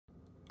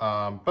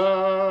I'm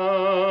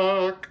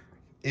back.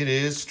 It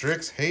is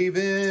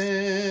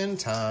Strixhaven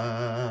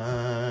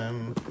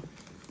time.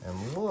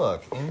 And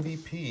look,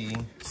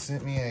 MVP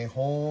sent me a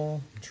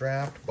whole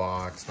draft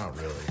box. Not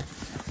really.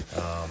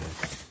 So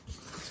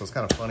it's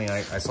kind of funny.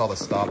 I saw the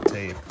stop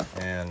tape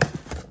and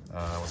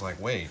I was like,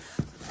 wait,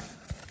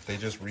 they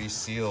just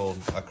resealed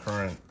a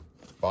current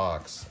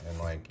box and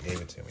like gave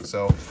it to me.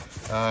 So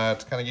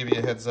to kind of give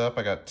you a heads up,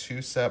 I got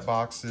 2 set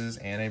boxes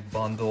and a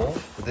bundle.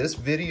 This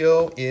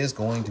video is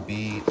going to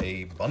be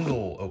a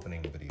bundle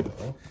opening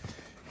video,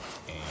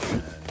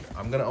 and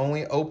I'm gonna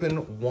only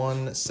open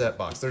 1 set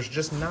box. There's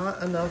just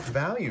not enough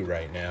value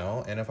right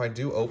now, and if I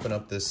do open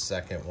up this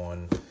second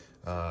one,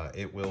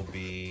 it will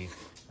be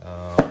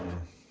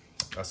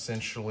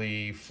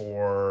essentially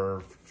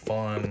for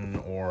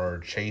fun or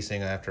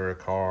chasing after a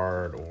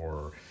card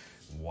or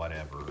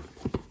whatever.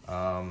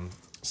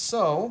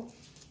 So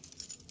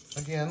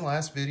again,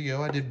 last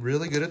video I did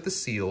really good at the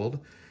sealed.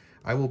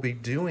 I will be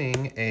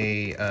doing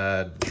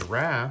a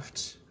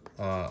draft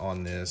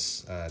on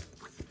this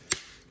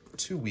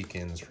 2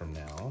 weekends from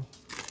now,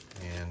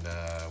 and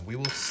we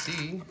will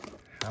see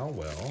how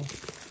well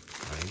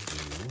I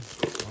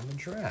do on the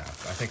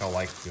draft. I think I'll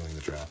like doing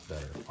the draft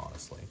better,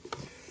 honestly.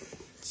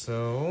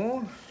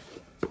 So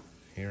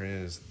here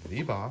is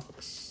the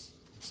box.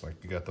 Looks like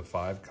you got the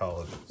 5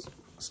 colleges.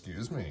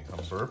 Excuse me, I'm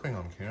burping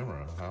on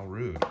camera. How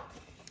rude.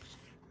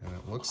 And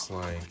it looks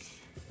like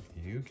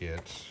you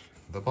get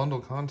the bundle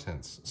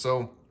contents.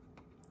 So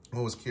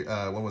what was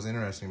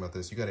interesting about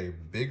this, you got a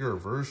bigger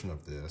version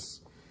of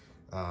this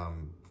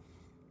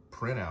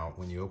printout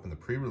when you open the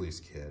pre-release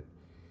kit.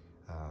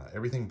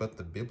 Everything but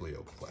the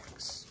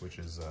Biblioplex, which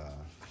is,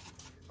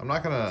 I'm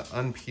not gonna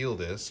unpeel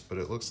this, but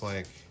it looks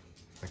like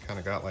I kind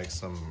of got like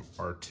some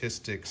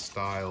artistic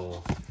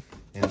style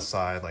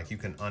inside. Like you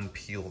can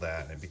unpeel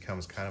that and it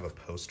becomes kind of a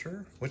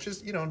poster, which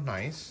is, you know,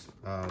 nice.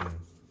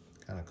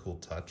 Kind of cool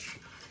touch.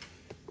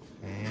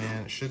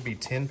 And it should be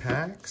 10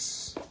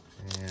 packs.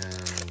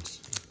 And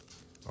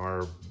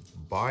our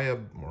not buy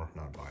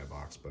a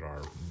box, but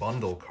our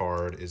bundle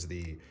card is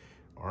the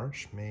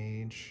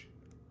Archmage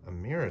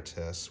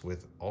Emeritus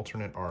with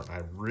alternate art.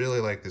 I really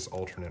like this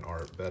alternate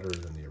art better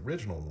than the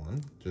original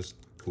one. Just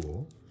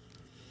cool.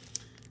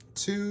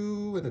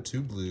 2 and a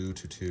 2 blue,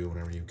 2/2.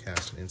 Whenever you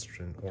cast an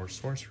instant or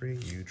sorcery,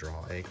 you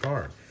draw a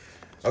card.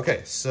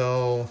 Okay,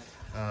 so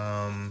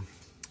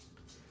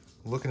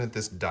looking at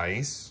this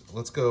dice,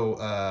 let's go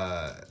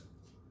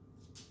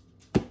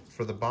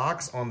for the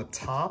box on the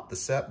top. The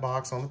set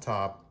box on the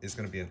top is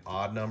going to be an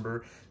odd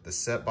number. The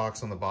set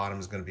box on the bottom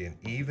is going to be an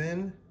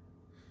even.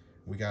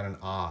 We got an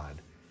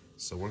odd,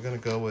 so we're going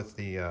to go with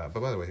the. But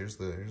by the way, here's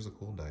the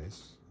cool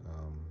dice.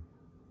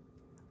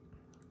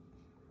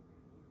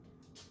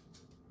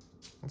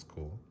 That's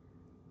cool.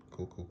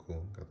 Cool.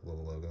 Got the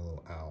little logo,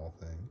 little owl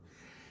thing.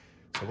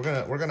 So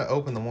we're gonna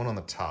open the one on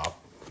the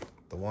top,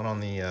 the one on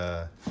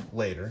the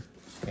later.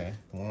 Okay,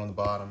 the one on the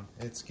bottom,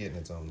 it's getting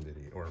its own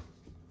video, or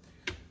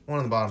one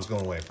on the bottom's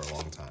going away for a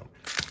long time.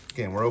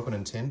 Again, we're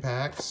opening 10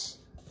 packs,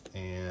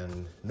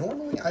 and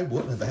normally I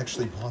wouldn't have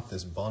actually bought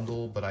this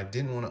bundle, but I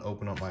didn't want to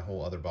open up my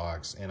whole other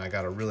box, and I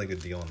got a really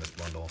good deal on this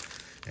bundle.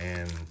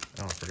 And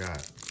oh, I forgot,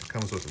 it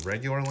comes with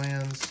regular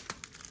lands.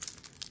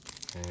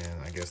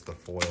 And I guess the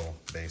foil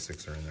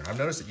basics are in there. I've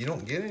noticed that you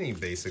don't get any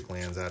basic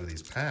lands out of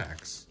these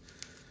packs.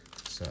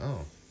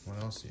 So,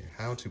 what else?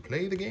 How to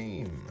play the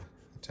game.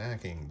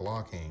 Attacking,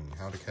 blocking,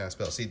 how to cast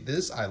spells. See,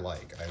 this I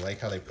like. I like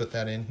how they put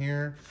that in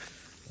here.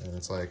 And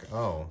it's like,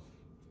 oh.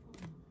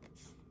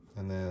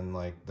 And then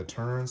like the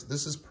turns,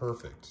 this is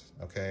perfect,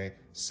 okay?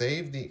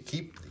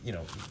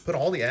 Put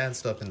all the ad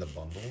stuff in the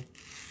bundle.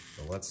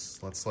 But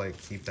let's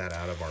like keep that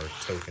out of our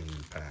token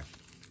pack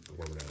or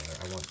whatever.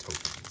 I want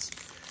tokens.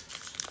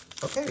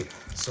 Okay,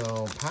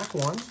 so pack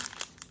 1.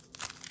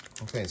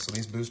 Okay, so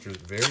these boosters,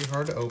 very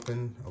hard to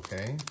open,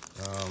 okay.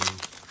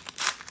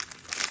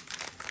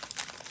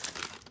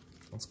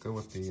 Let's go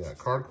with the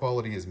card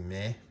quality is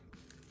meh.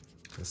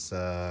 This,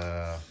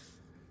 I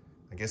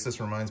guess this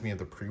reminds me of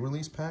the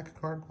pre-release pack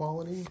card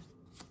quality.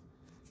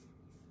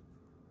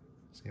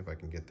 See if I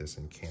can get this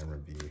in camera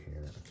view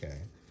here, okay.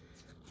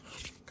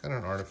 Got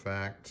an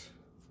artifact,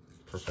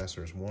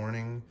 Professor's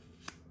Warning,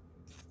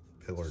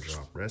 Pillar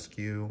Drop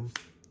Rescue,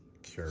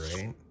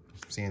 Curate.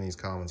 Seeing these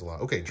commons a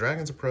lot. Okay,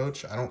 Dragon's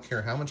Approach. I don't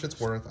care how much it's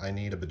worth. I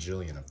need a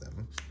bajillion of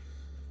them.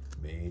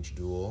 Mage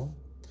Duel.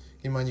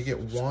 Keep in mind, you get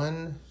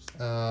 1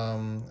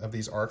 of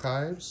these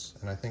archives,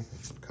 and I think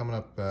coming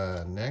up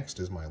next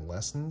is my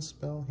lesson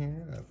spell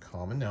here.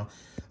 Common. Now,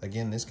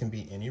 again, this can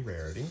be any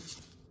rarity.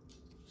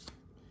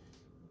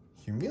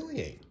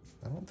 Humiliate.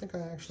 I don't think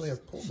I actually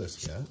have pulled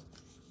this yet.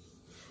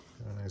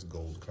 A nice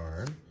gold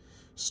card.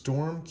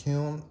 Storm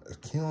Kiln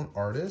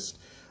Artist.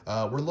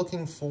 We're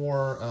looking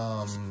for,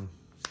 I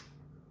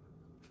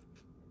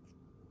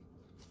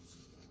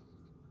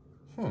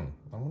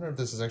wonder if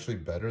this is actually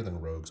better than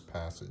Rogue's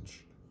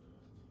Passage.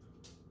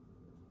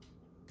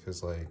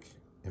 Because, like,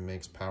 it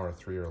makes power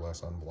 3 or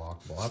less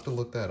unblockable. I'll have to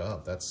look that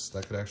up. That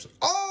could actually,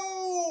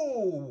 oh!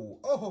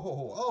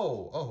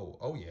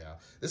 Oh, yeah.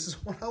 This is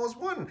what I was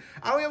wondering.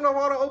 I don't even know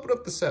how to open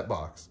up the set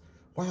box.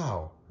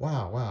 Wow.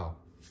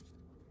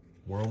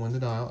 Whirlwind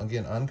Denial.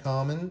 Again,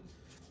 uncommon.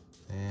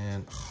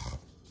 And,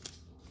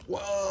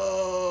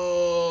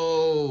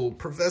 whoa!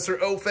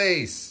 Professor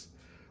O-Face.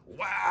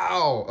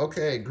 Wow.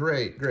 Okay,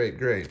 great.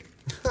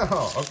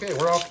 Okay,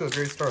 we're off to a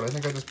great start. I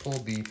think I just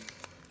pulled the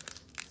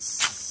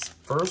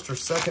first or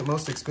second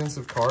most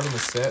expensive card in the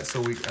set,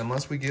 so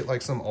unless we get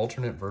like some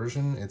alternate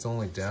version, it's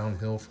only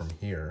downhill from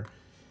here.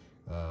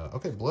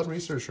 Okay, Blood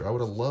Researcher. I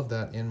would have loved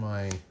that in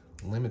my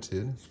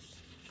limited.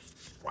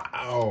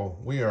 Wow,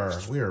 we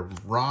are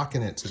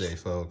rocking it today,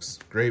 folks.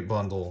 Great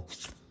bundle.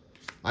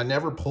 I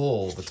never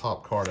pull the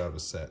top card out of a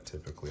set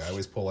typically. I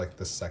always pull like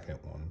the second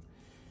one.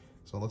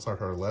 So it looks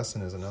like our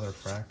lesson is another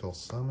Fractal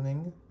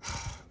Summoning.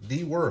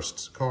 The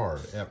worst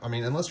card. I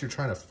mean, unless you're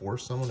trying to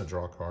force someone to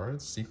draw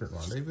cards. Secret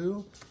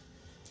Rendezvous.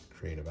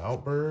 Creative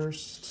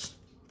Outburst.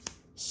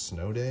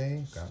 Snow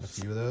Day. Gotten a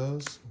few of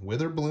those.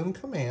 Wither Bloom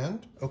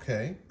Command.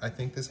 Okay. I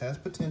think this has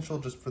potential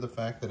just for the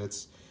fact that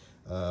it's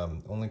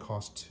only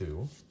cost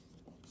 2.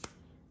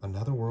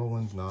 Another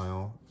Whirlwind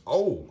Denial.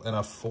 Oh, and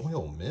a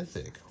foil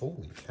mythic.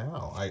 Holy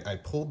cow. I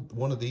pulled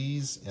one of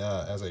these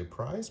as a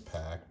prize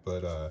pack,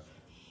 but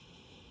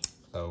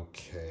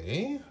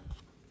okay.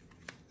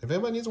 If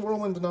anybody needs a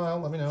Whirlwind Denial,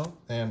 let me know.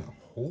 And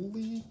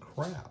holy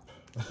crap.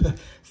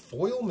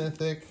 Foil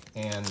mythic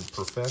and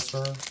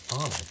Professor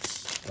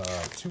Onyx.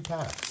 2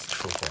 packs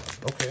so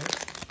far. Okay.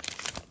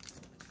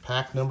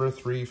 Pack number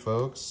 3,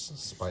 folks.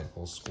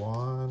 Spiteful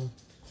Squad.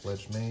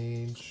 Pledged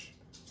Mage.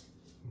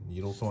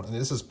 Needlethorn. And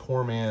this is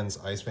Poor Man's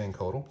Ice Vein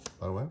Codal,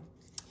 by the way.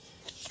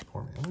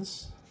 Poor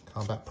Man's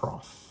Combat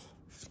Prof.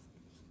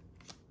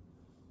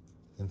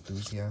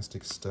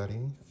 Enthusiastic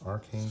Study.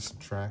 Arcane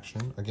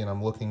Subtraction. Again,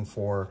 I'm looking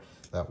for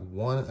that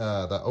one,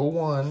 the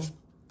 01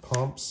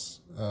 pumps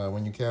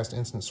when you cast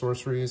instant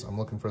sorceries. I'm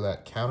looking for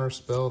that counter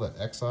spell that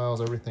exiles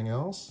everything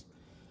else.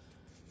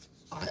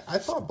 I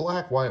thought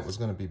Black-White was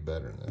going to be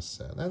better in this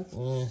set.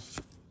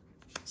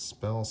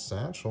 Spell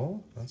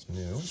Satchel. That's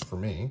new for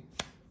me.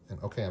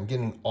 And okay, I'm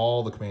getting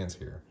all the commands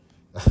here.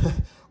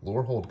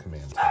 Lorehold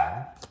command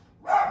time.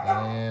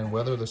 And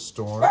Weather the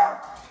Storm.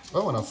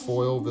 Oh, and a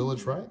foil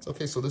Village Rites.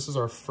 Okay, so this is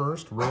our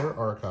first rare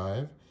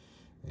archive.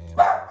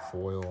 And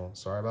foil.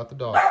 Sorry about the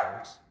dog,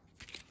 folks.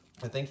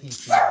 I think he's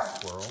seen a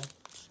squirrel.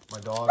 My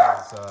dog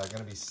is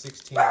going to be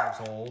 16 years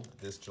old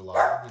this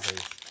July. He's a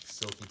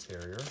Silky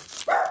Terrier.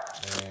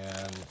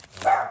 And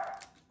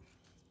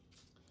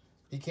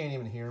he can't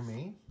even hear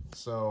me.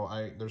 So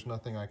there's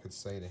nothing I could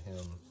say to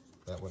him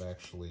that would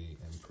actually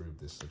improve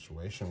this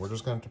situation. We're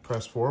just going to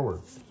press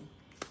forward.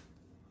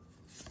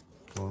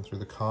 Going through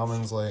the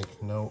commons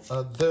like no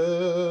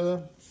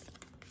other.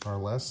 Our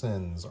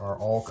lessons are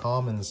all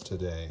commons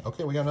today.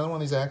 Okay, we got another one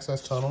of these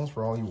access tunnels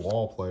for all you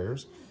wall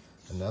players.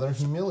 Another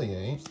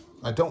Humiliate.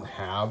 I don't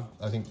have,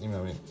 I think,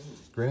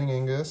 Grinning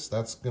Angus.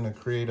 That's going to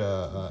create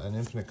an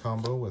infinite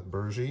combo with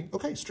Burgi.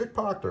 Okay, Strict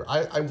Proctor.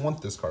 I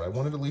want this card. I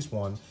wanted at least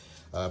one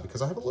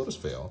because I have a Lotus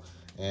Veil.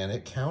 And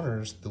it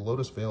counters the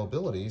Lotus Veil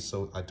ability,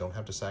 so I don't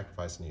have to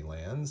sacrifice any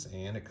lands,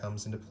 and it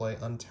comes into play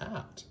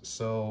untapped.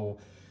 So,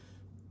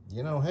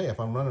 hey, if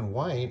I'm running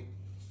white,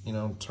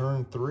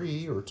 turn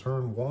 3 or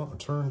turn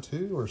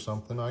 2 or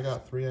something, I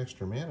got 3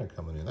 extra mana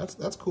coming in.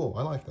 That's cool.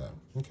 I like that.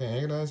 Okay,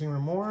 Agonizing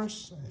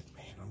Remorse.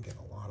 Man, I'm getting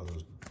a lot of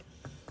those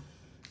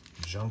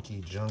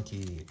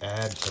junky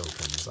ad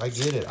tokens. I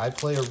get it. I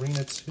play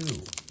Arena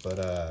too, but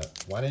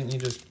why didn't you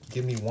just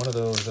give me one of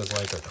those as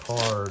like a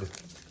card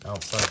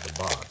outside the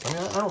box? I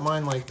mean, I don't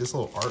mind like this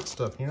little art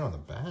stuff here on the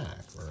back,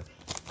 or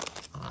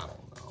I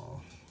don't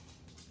know.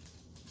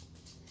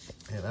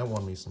 Yeah, that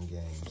won me some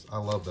games. I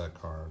love that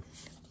card.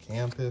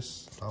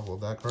 Campus, I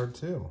love that card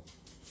too.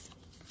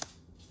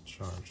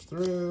 Charge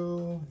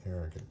Through,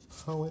 Arrogant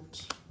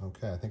Poet.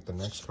 Okay, I think the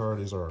next card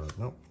is our,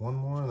 nope, one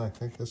more, and I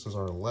think this is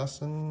our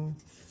lesson.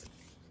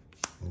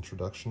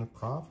 Introduction of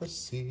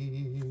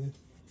Prophecy.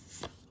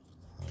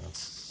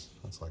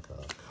 That's like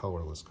a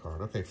colorless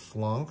card. Okay,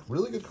 Flunk,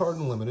 really good card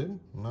in Limited.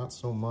 Not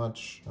so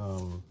much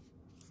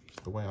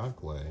the way I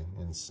play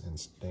in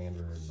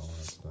Standard and all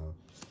that stuff.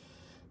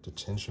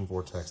 Detention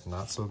Vortex,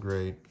 not so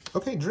great.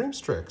 Okay, Dream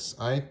Strix.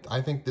 I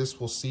think this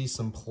will see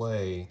some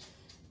play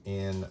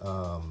in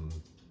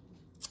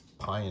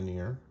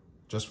Pioneer,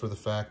 just for the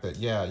fact that,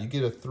 yeah, you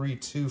get a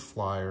 3/2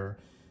 flyer.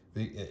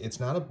 It's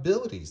not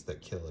abilities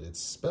that kill it, it's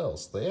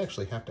spells. They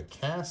actually have to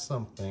cast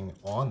something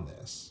on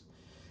this.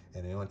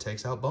 And it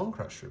takes out Bone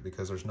Crusher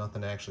because there's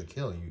nothing to actually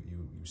kill. You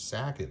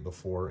sack it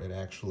before it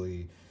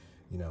actually,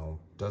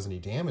 does any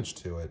damage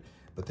to it.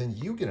 But then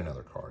you get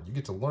another card. You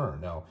get to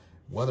Learn. Now,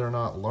 whether or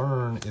not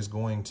Learn is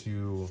going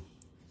to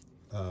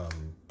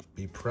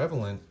be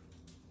prevalent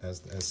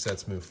as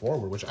sets move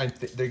forward, which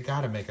they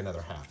got to make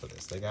another half of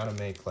this. They got to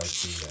make like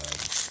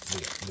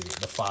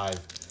the 5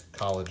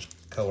 college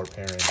color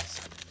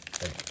pairings.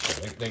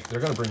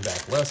 They're going to bring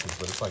back lessons,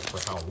 but it's like for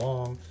how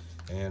long?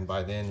 And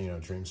by then,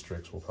 Dream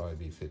Strix will probably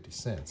be 50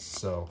 cents.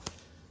 So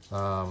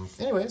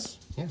Anyways,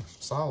 yeah,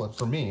 solid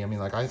for me. I mean,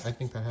 like, I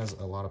think that has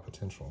a lot of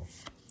potential.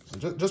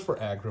 Just for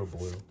aggro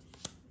blue.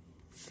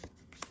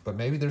 But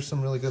maybe there's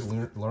some really good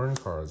learn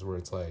cards where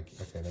it's like,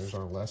 okay, there's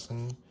our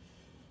lesson.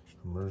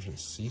 Emergent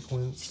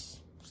Sequence.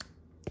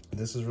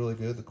 This is really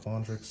good. The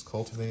Quandrix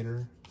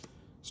Cultivator.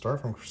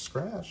 Start from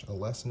scratch. A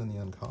lesson in the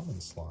uncommon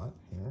slot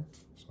here.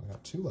 So I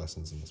got 2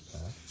 lessons in this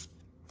pack.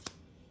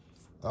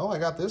 Oh, I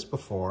got this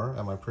before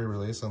at my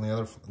pre-release. On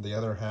the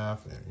other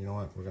half, you know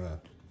what? We're gonna.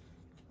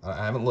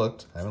 I haven't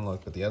looked,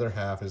 but the other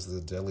half is the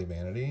Deadly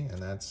Vanity, and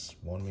that's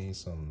won me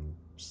some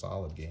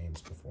solid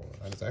games before.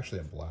 And it's actually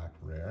a black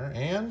rare,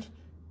 and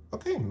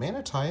okay,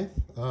 Mana Tithe,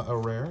 a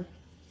rare,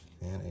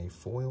 and a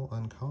foil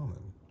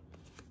uncommon.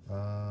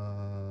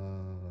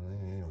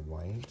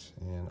 White,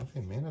 and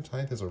okay, Mana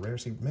Tithe is a rare.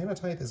 See, Mana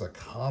Tithe is a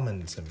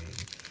common to me,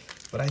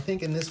 but I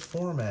think in this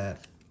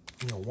format,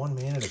 you know, 1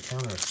 mana to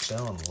counter a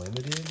spell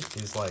unlimited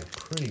is like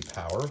pretty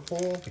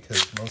powerful,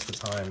 because most of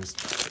the times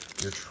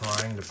you're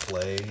trying to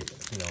play,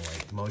 you know,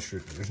 like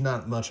there's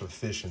not much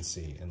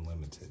efficiency in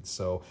limited.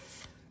 So,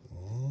 I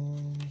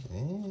don't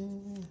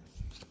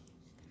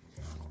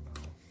know.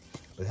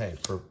 But hey,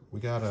 we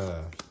got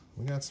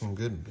some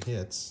good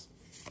hits.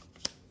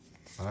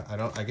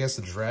 I guess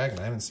the dragon.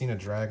 I haven't seen a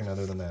dragon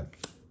other than that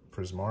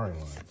Prismari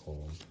line I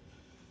pulled.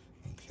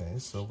 Okay,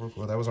 Silver.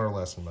 Well, that was our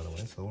lesson, by the way.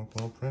 Silver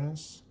Quill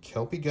Apprentice,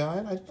 Kelpie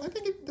Guide. I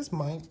think this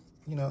might.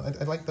 You know,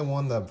 I like the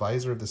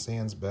Visor of the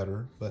Sands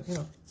better, but you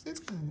know, it's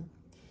kind of.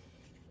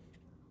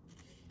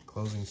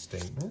 Closing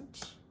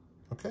Statement.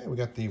 Okay, we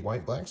got the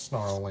White-Black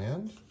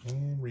Snarlland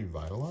and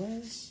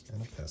Revitalize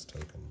and a Pest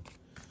token.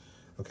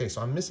 Okay,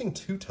 so I'm missing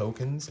 2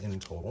 tokens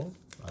in total.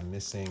 I'm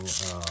missing, I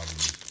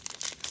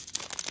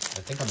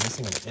think I'm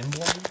missing an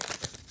emblem,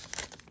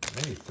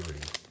 maybe 3.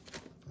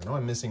 I know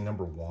I'm missing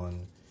number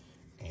 1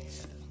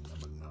 and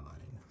number 9.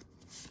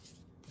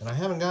 And I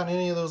haven't gotten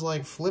any of those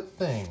like flip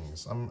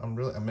things. I'm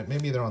really,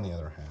 maybe they're on the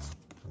other half.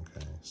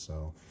 Okay,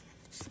 so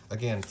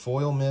again,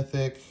 foil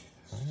mythic.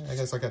 I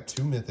guess I got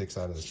 2 mythics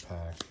out of this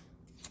pack.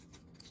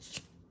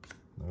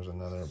 There's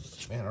another.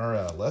 Man,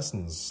 our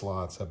lessons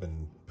slots have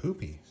been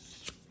poopy.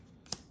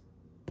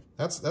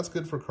 That's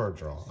good for card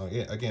draw.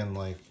 Again,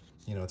 like,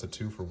 you know, it's a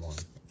 2 for 1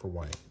 for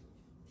white.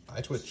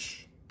 Eye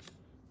Twitch.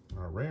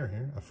 Our rare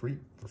here, a free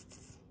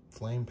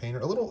Flame Painter.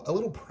 A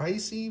little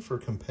pricey for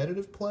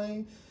competitive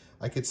play.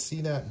 I could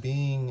see that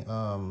being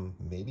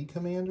maybe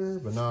Commander,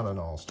 but not an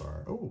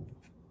All-Star. Oh,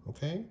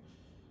 okay.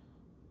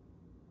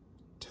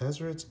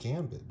 Tezzeret's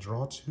Gambit.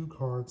 Draw 2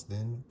 cards,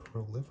 then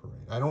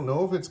proliferate. I don't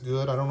know if it's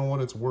good. I don't know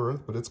what it's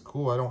worth, but it's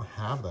cool. I don't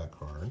have that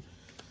card.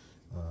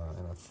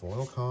 And a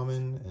foil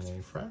common and a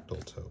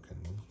fractal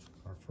token.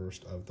 Our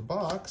first of the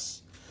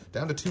box.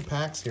 Down to 2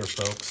 packs here,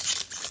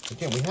 folks.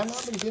 Again, we have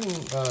not been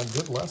getting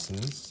good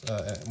lessons.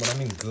 When I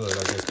mean good,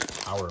 I guess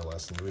power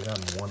lessons. We've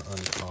gotten 1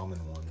 uncommon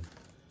one.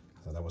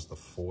 That was the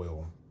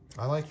foil.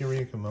 I like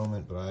Eureka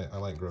Moment, but I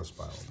like Growth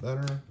Spiral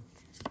better.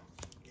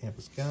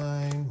 Campus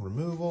Guide.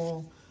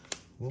 Removal.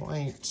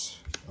 White.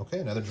 Okay,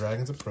 another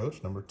Dragon's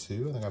Approach, number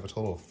 2. I think I have a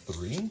total of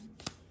 3.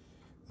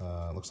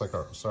 Looks like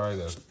sorry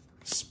to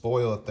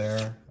spoil it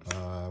there.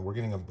 We're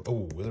getting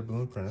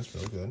Witherbloom Apprentice,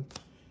 really good.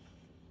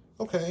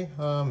 Okay,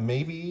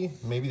 maybe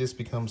this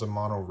becomes a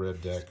mono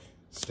red deck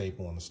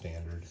staple in the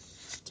standard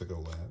to go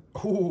land.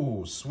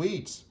 Ooh,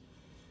 sweet.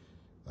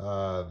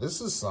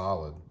 This is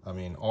solid. I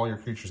mean, all your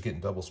creatures getting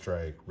double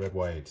strike, red,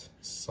 white,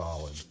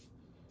 solid.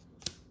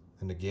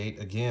 And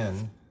negate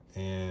again,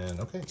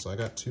 and okay, so I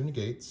got 2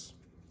 negates.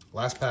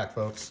 Last pack,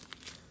 folks.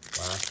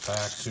 Last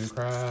pack to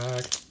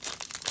crack.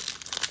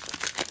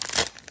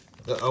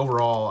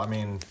 Overall, I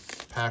mean,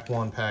 pack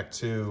 1, pack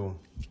 2,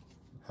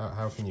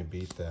 how can you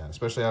beat that?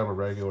 Especially out of a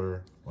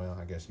regular, well,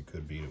 I guess you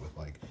could beat it with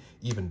like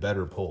even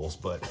better pulls,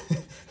 but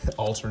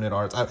alternate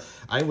arts.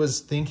 I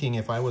was thinking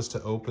if I was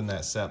to open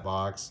that set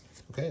box,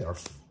 okay,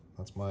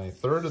 that's my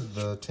 3rd of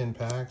the 10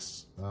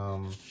 packs.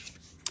 4th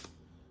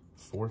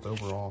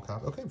overall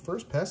copy. Okay,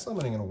 first pest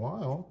summoning in a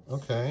while.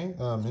 Okay,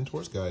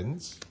 Mentor's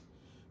Guidance.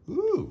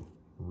 Ooh,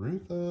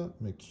 Rutha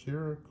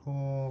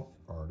Mercurial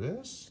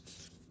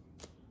Artist.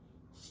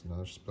 It's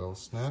another Spell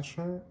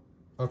Snatcher.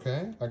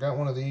 Okay, I got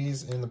one of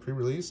these in the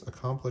pre-release.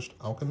 Accomplished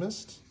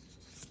Alchemist.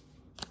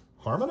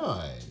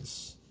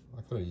 Harmonize.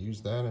 I could have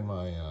used that in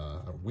my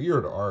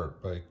Weird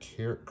Art by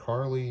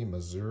Carly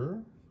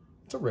Mazur.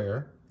 It's a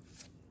rare.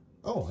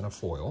 Oh, and a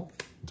foil.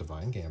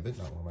 Divine Gambit,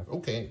 not one of my...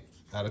 Okay,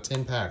 out of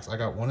 10 packs, I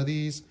got one of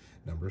these.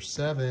 Number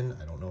 7.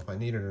 I don't know if I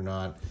need it or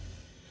not.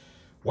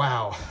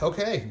 Wow.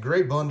 Okay,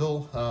 great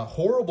bundle.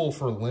 Horrible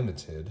for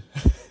limited.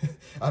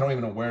 I don't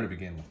even know where to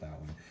begin with that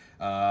one.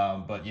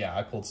 But yeah,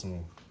 I pulled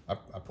some... I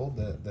pulled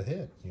the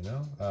hit, you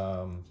know.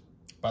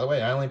 By the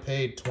way, I only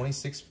paid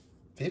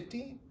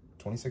 $26.50,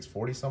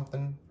 $26.40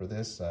 something for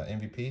this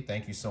MVP.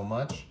 Thank you so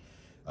much.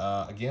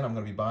 Again, I'm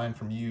going to be buying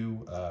from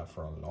you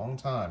for a long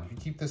time. If you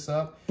keep this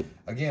up,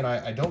 again,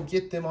 I don't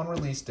get them on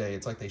release day.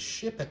 It's like they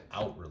ship it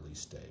out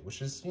release day,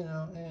 which is, you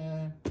know,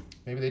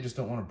 maybe they just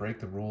don't want to break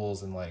the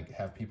rules and like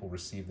have people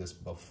receive this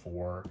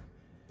before.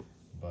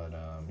 But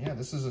yeah,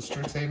 this is a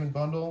Strixhaven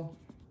bundle.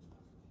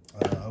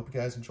 I hope you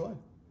guys enjoy.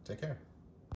 Take care.